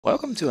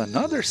Welcome to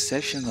another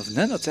session of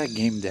Nanotech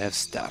Game Dev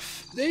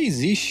stuff.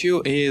 Today's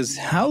issue is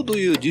how do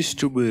you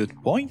distribute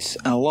points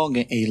along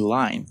a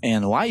line,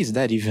 and why is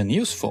that even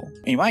useful?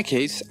 In my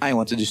case, I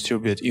want to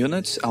distribute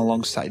units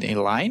alongside a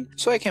line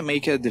so I can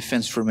make a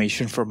defense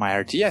formation for my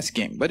RTS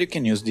game, but you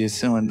can use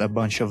this on a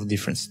bunch of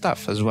different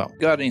stuff as well.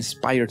 Got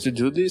inspired to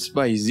do this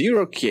by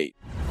 0K.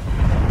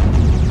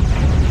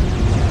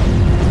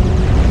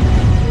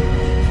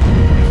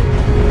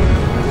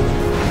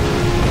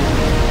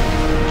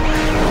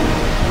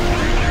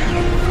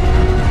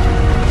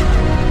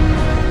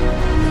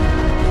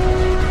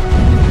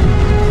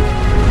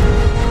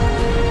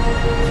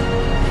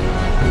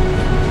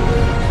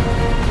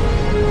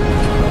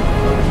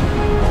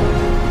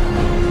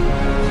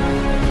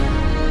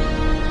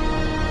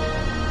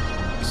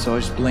 So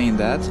explain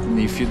that, and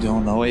if you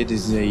don't know, it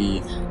is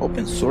a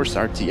open source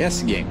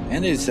RTS game,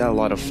 and it's a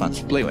lot of fun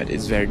to play with.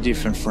 It's very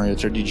different from your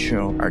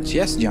traditional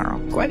RTS genre.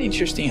 Quite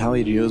interesting how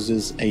it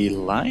uses a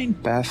line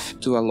path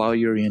to allow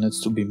your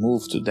units to be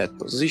moved to that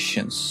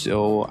position,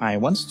 so I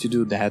wanted to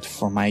do that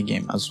for my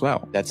game as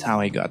well. That's how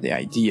I got the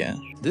idea.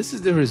 This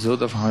is the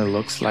result of how it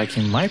looks like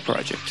in my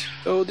project.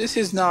 So this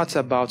is not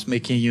about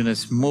making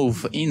units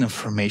move in a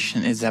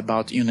formation, it's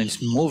about units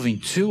moving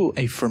to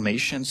a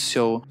formation,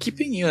 so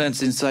keeping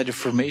units inside a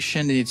formation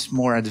it's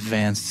more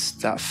advanced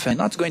stuff. I'm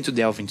not going to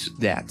delve into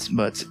that,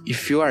 but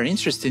if you are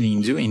interested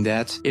in doing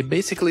that,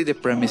 basically the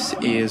premise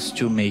is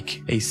to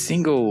make a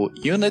single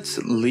unit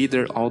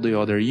leader all the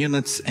other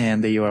units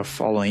and they are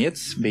following it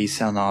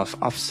based on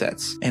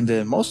offsets. And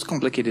the most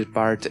complicated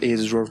part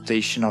is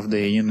rotation of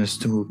the units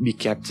to be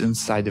kept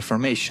inside the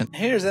formation.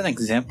 Here's an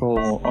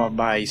example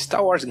by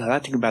Star Wars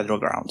Galactic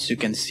Battlegrounds. You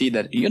can see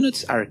that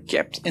units are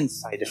kept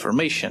inside the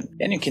formation,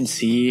 and you can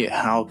see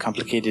how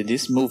complicated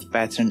this move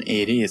pattern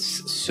it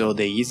is. So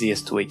the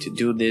easiest way to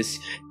do this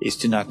is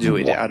to not do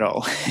it at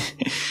all.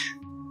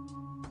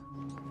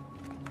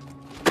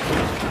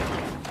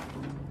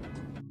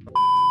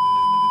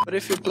 But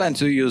if you plan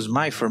to use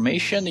my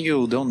formation,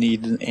 you don't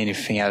need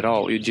anything at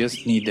all, you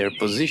just need their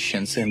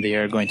positions and they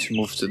are going to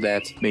move to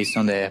that based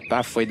on the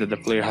pathway that the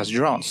player has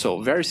drawn,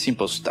 so very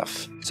simple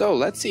stuff. So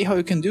let's see how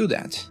you can do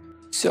that.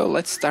 So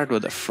let's start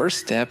with the first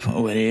step,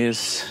 which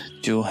is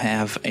to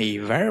have a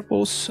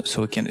variables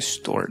so we can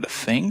store the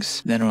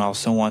things. Then we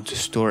also want to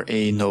store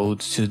a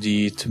node to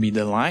be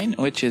the line,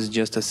 which is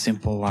just a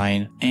simple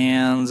line.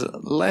 And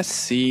let's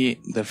see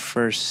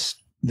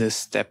the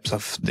steps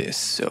of this.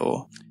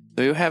 So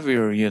you have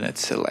your unit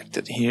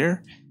selected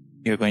here,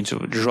 you're going to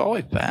draw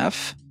a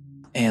path,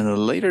 and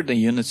later the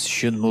units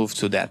should move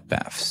to that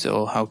path.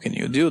 So how can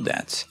you do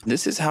that?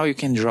 This is how you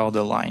can draw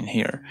the line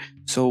here.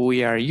 So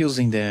we are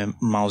using the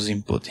mouse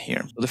input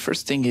here. The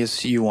first thing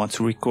is you want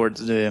to record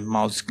the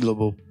mouse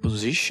global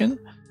position,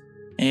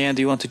 and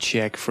you want to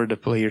check for the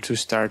player to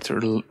start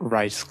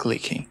right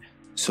clicking.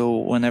 So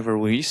whenever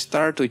we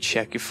start, we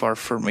check if our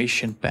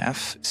formation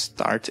path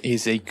start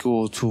is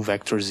equal to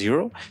vector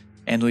 0,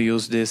 and we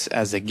use this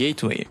as a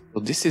gateway. So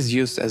this is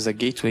used as a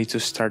gateway to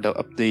start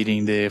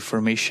updating the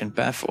formation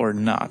path or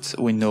not.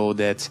 We know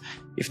that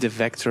if the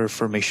vector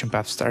formation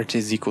path start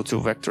is equal to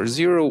vector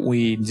 0,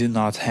 we do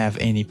not have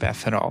any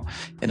path at all.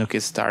 And we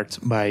can start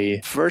by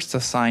first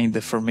assign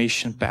the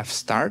formation path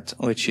start,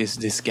 which is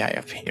this guy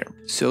up here.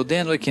 So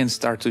then we can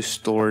start to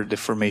store the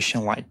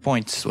formation line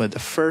points with the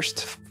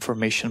first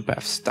formation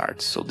path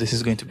start. So this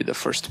is going to be the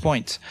first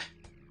point.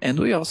 And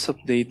we also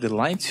update the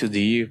line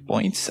 2D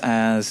points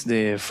as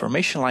the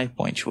formation line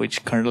point,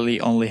 which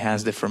currently only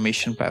has the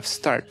formation path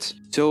start.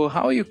 So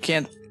how you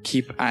can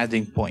keep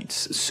adding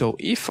points? So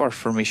if our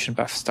formation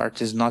path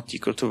start is not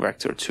equal to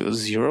vector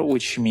 0,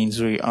 which means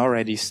we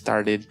already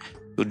started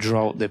to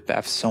draw the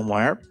path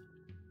somewhere,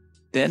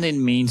 then it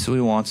means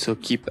we want to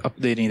keep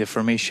updating the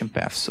formation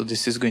path. So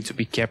this is going to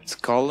be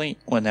kept calling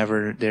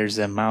whenever there's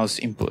a mouse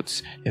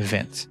inputs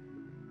event.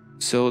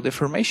 So the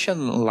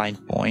formation line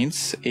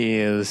points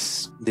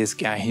is this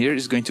guy here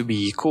is going to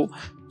be equal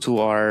to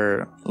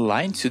our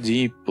line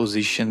 2D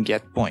position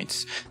get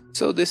points.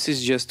 So this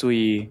is just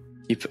we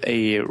keep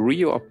a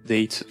real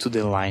update to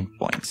the line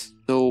points.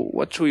 So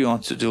what we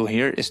want to do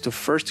here is to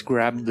first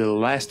grab the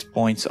last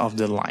points of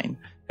the line.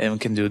 And we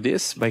can do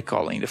this by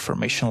calling the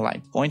formation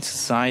line point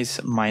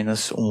size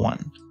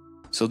 -1.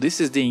 So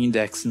this is the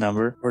index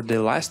number for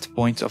the last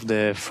point of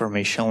the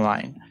formation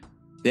line.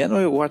 Then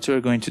what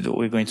we're going to do,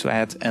 we're going to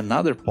add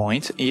another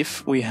point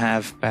if we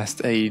have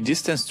passed a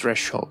distance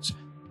threshold.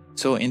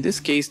 So in this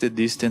case the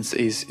distance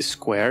is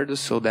squared,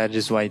 so that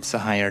is why it's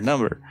a higher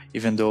number,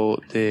 even though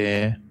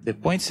the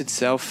points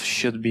itself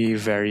should be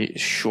very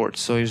short.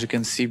 So as you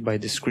can see by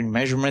the screen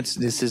measurements,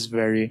 this is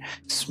very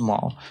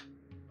small.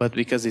 But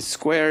because it's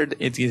squared,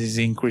 it is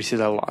increased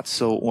a lot.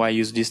 So why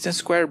use distance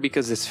squared?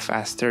 Because it's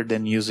faster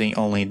than using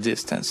only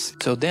distance.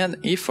 So then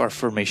if our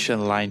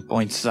formation line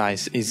point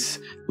size is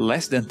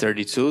less than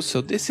 32,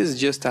 so this is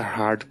just a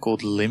hard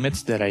code limit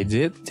that I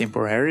did,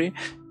 temporary.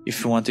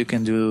 If you want, you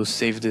can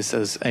save this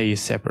as a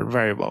separate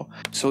variable.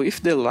 So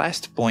if the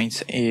last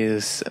point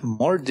is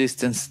more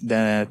distance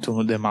than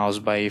to the mouse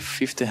by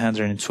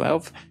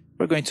 1512,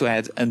 we're going to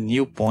add a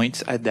new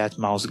point at that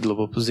mouse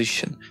global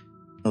position.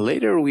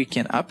 Later we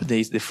can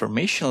update the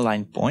formation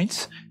line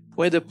points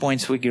with the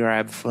points we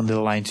grab from the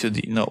line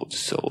 2D node.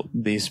 So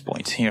these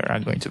points here are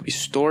going to be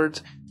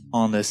stored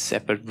on a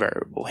separate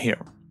variable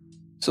here.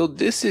 So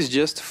this is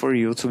just for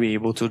you to be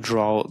able to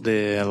draw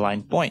the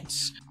line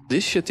points.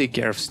 This should take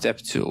care of step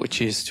 2,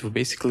 which is to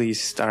basically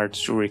start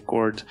to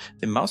record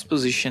the mouse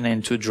position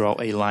and to draw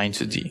a line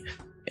 2D.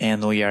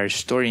 And we are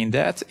storing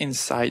that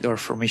inside our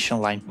formation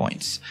line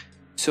points.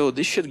 So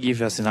this should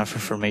give us enough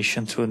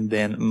information to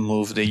then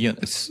move the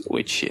units,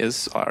 which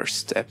is our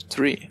step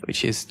 3,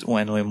 which is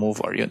when we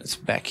move our units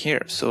back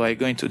here. So I'm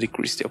going to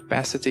decrease the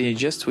opacity,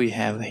 just we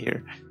have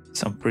here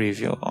some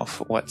preview of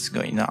what's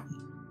going on.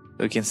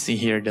 So you can see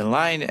here the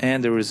line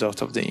and the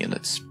result of the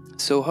units.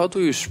 So how do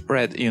you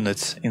spread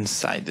units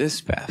inside this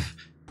path?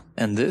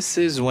 And this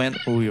is when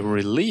we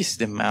release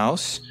the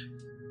mouse,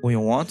 we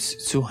want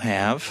to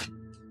have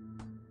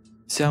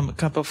some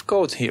kind of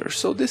code here.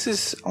 So this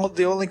is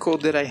the only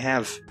code that I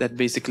have that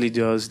basically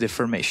does the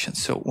formation.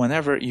 So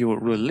whenever you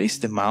release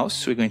the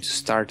mouse, we're going to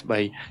start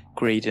by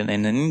creating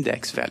an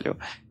index value.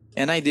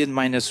 And I did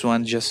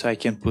 -1 just so I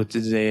can put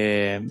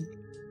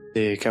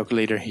the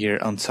calculator here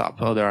on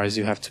top. Otherwise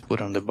you have to put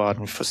on the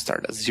bottom for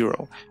start at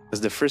 0,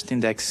 because the first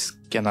index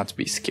cannot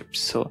be skipped.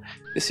 So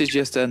this is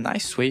just a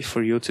nice way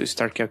for you to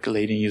start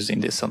calculating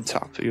using this on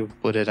top. You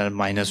put it at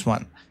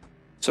 -1.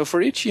 So for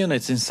each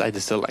unit inside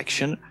the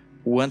selection,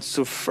 we want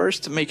to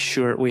first make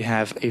sure we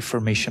have a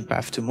formation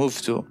path to move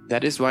to.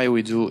 That is why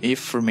we do if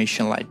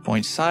formation line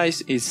point size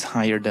is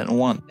higher than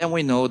 1. Then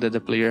we know that the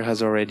player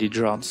has already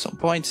drawn some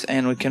points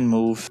and we can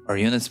move our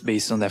units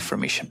based on that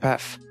formation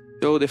path.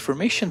 So the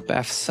formation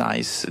path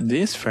size,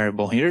 this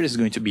variable here, is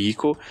going to be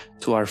equal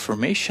to our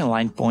formation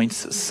line points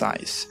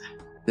size.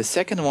 The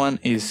second one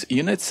is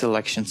unit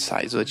selection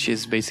size, which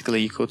is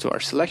basically equal to our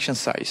selection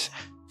size.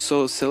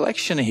 So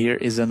selection here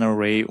is an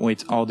array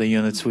with all the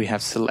units we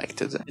have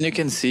selected. And you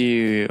can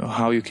see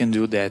how you can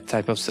do that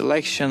type of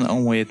selection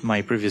with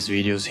my previous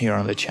videos here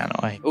on the channel.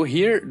 So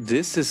here,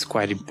 this is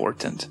quite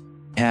important.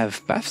 We have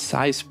path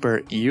size per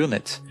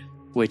unit,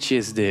 which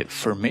is the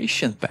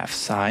formation path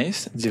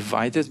size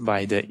divided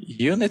by the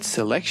unit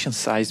selection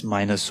size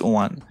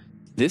 -1.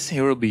 This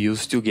here will be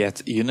used to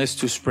get units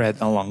to spread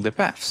along the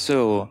path.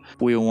 So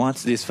we want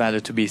this value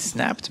to be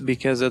snapped,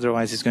 because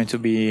otherwise it's going to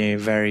be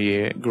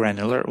very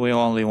granular. We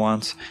only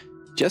want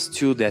just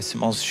 2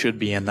 decimals should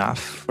be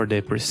enough for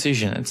the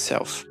precision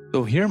itself.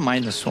 So here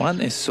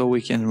 -1 is so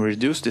we can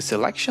reduce the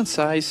selection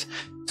size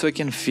so it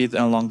can fit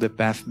along the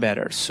path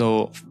better.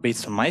 So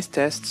based on my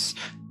tests,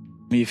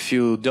 if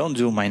you don't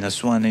do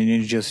 -1 and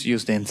you just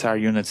use the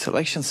entire unit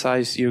selection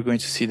size, you're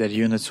going to see that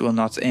units will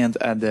not end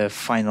at the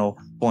final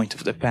point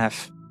of the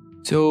path.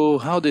 So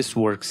how this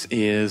works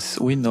is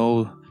we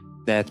know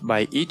that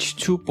by each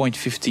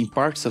 2.15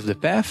 parts of the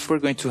path,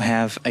 we're going to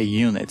have a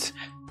unit.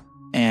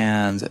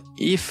 And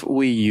if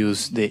we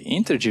use the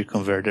integer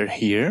converter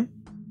here,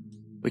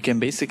 we can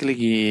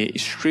basically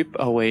strip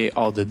away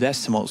all the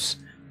decimals.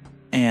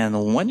 And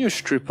when you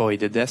strip away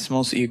the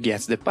decimals, you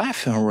get the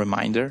path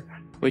reminder,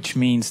 which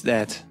means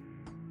that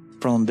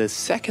from the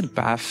second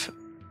path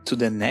to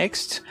the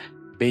next,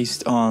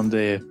 based on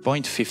the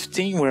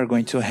 0.15, we're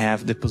going to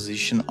have the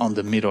position on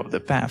the middle of the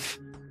path.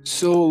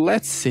 So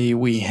let's say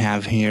we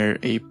have here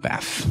a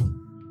path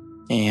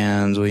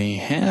and we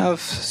have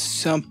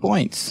some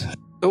points.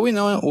 So we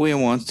know we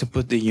want to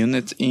put the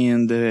unit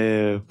in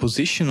the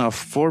position of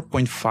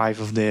 4.5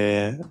 of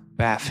the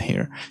path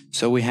here.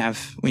 So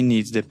we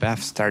need the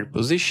path start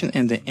position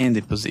and the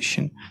ending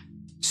position.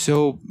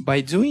 So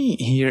by doing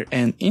here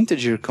an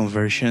integer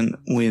conversion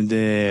with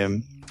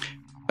the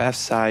path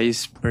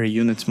size per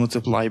unit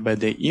multiplied by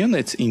the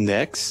unit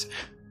index,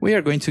 we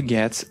are going to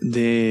get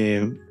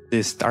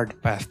the start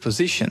path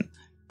position.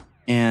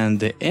 And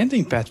the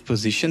ending path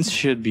position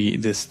should be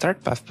the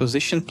start path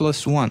position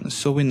plus 1.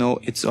 So we know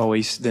it's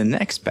always the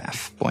next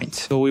path point.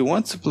 So we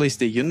want to place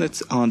the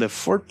units on the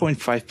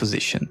 4.5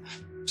 position.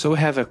 So we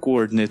have a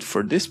coordinate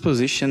for this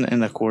position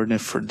and a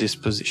coordinate for this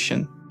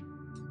position.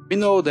 We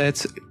know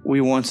that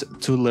we want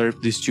to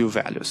lerp these 2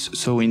 values,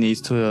 so we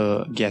need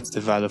to get the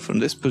value from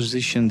this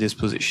position, this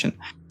position.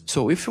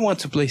 So if we want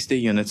to place the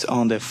units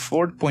on the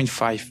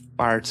 4.5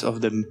 parts of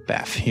the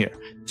path here,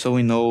 so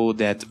we know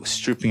that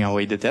stripping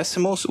away the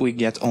decimals, we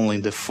get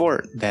only the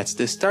 4, that's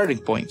the starting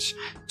point.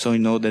 So we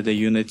know that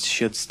the units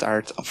should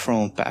start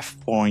from path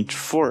point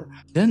 4.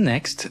 Then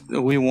next,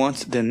 we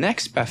want the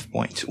next path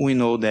point. We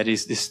know that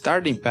is the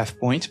starting path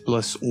point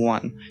plus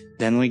 1.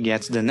 Then we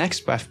get the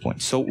next path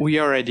point. So we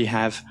already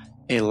have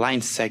a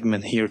line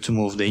segment here to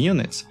move the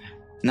units.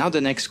 Now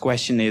the next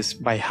question is,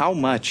 by how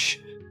much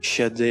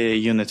should the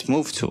unit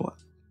move to?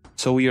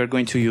 So we are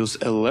going to use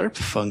a lerp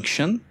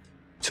function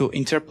to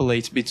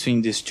interpolate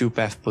between these 2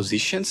 path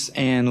positions,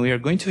 and we are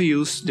going to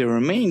use the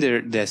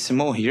remainder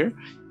decimal here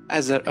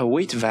as a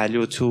weight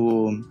value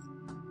to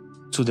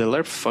the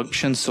lerp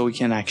function, so we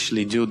can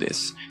actually do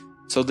this.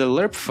 So the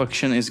lerp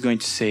function is going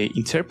to say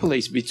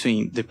interpolate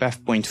between the path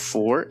point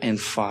 4 and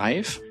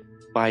 5,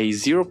 by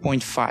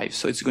 0.5,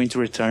 so it's going to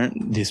return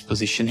this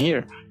position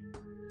here.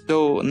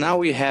 So now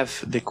we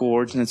have the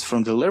coordinates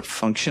from the lerp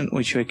function,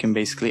 which we can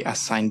basically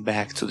assign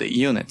back to the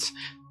units.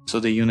 So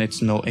the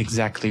units know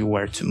exactly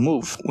where to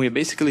move. We're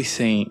basically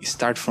saying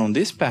start from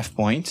this path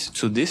point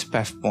to this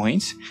path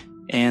point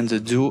and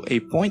do a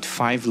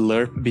 0.5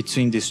 lerp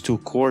between these two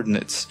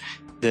coordinates.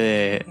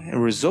 The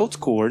result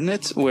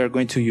coordinates we are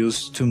going to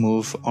use to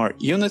move our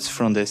units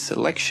from the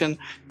selection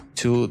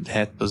to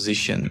that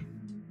position.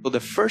 So the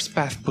first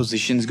path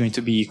position is going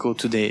to be equal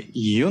to the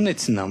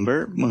unit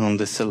number on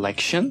the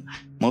selection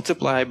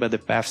multiplied by the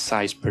path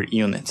size per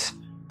unit.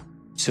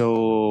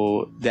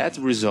 So that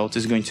result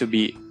is going to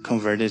be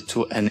converted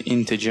to an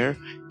integer,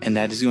 and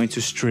that is going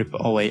to strip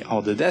away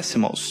all the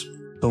decimals.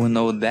 So we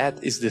know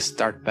that is the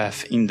start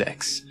path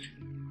index.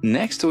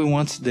 Next we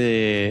want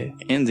the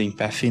ending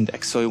path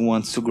index, so we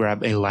want to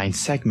grab a line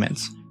segment.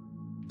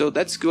 So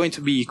that's going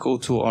to be equal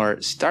to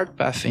our start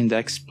path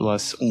index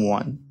plus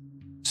 1.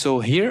 So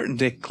here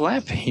the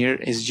clamp here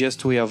is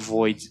just we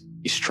avoid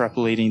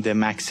extrapolating the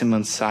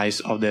maximum size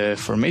of the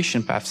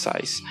formation path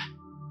size.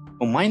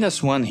 So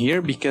minus 1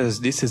 here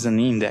because this is an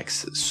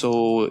index,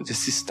 so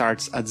this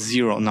starts at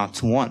 0,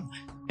 not 1.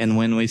 And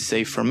when we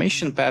say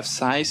formation path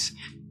size,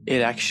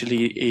 it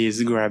actually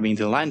is grabbing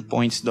the line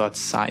points dot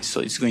size,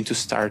 so it's going to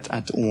start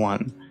at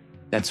 1.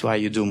 That's why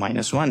you do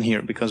minus 1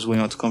 here, because we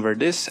want to convert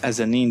this as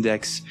an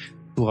index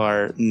to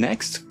our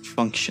next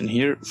function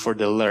here for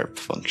the lerp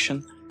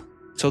function.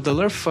 So the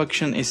lerp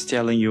function is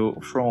telling you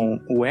from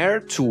where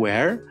to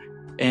where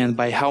and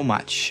by how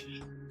much.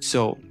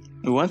 So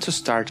we want to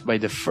start by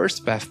the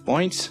first path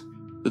point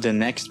to the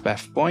next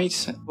path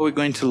point. We're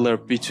going to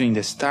lerp between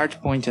the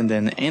start point and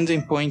then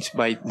ending point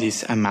by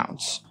these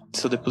amounts.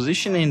 So the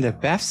position in the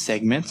path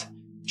segment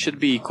should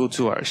be equal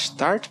to our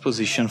start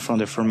position from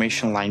the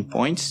formation line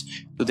points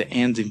to the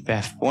ending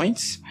path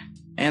points,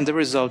 and the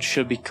result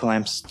should be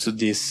clamped to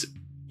this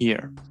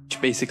here,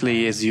 which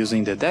basically is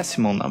using the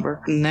decimal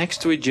number.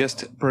 Next we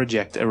just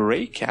project a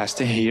raycast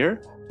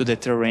here to the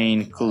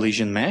terrain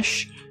collision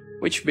mesh,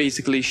 which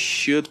basically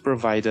should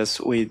provide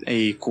us with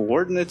a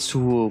coordinate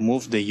to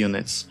move the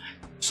units.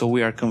 So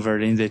we are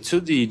converting the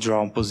 2D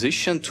drawn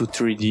position to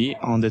 3D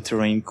on the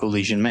terrain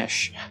collision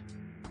mesh.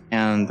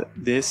 And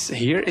this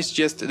here is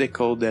just the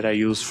code that I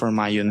use for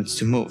my units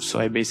to move. So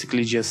I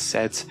basically just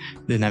set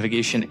the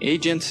navigation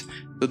agent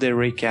to the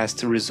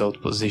raycast result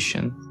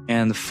position.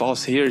 And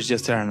false here is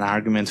just an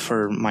argument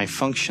for my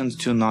function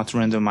to not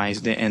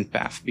randomize the end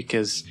path,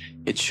 because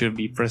it should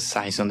be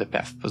precise on the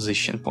path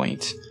position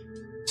point.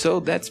 So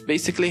that's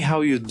basically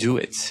how you do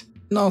it.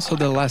 And also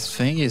the last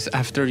thing is,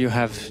 after you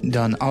have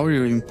done all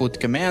your input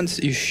commands,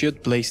 you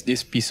should place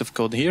this piece of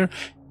code here.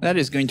 That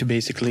is going to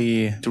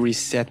basically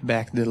reset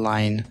back the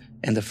line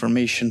and the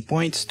formation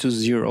points to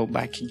 0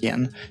 back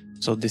again.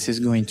 So this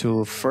is going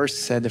to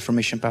first set the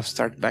formation path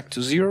start back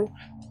to 0.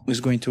 Is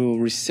going to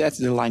reset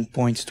the line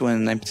points to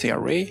an empty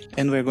array,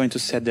 and we're going to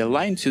set the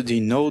line to the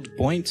node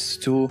points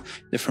to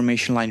the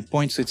formation line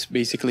points. It's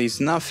basically is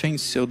nothing,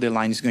 so the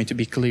line is going to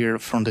be clear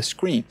from the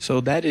screen.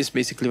 So that is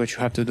basically what you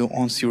have to do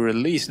once you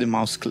release the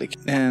mouse click.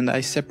 And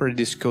I separate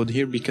this code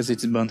here because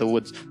it's bundled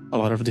with a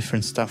lot of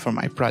different stuff for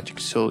my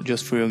project. So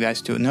just for you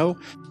guys to know,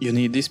 you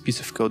need this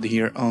piece of code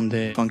here on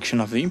the function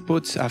of the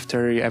inputs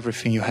after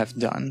everything you have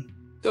done.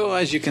 So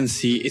as you can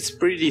see, it's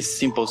pretty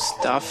simple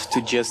stuff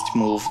to just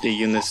move the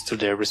units to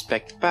their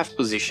respective path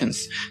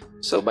positions.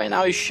 So by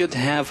now you should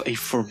have a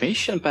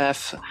formation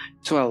path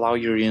to allow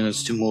your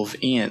units to move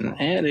in,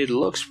 and it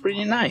looks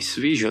pretty nice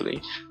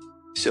visually.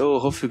 So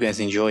hope you guys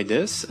enjoyed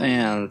this,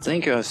 and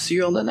thank you. I'll see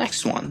you on the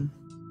next one.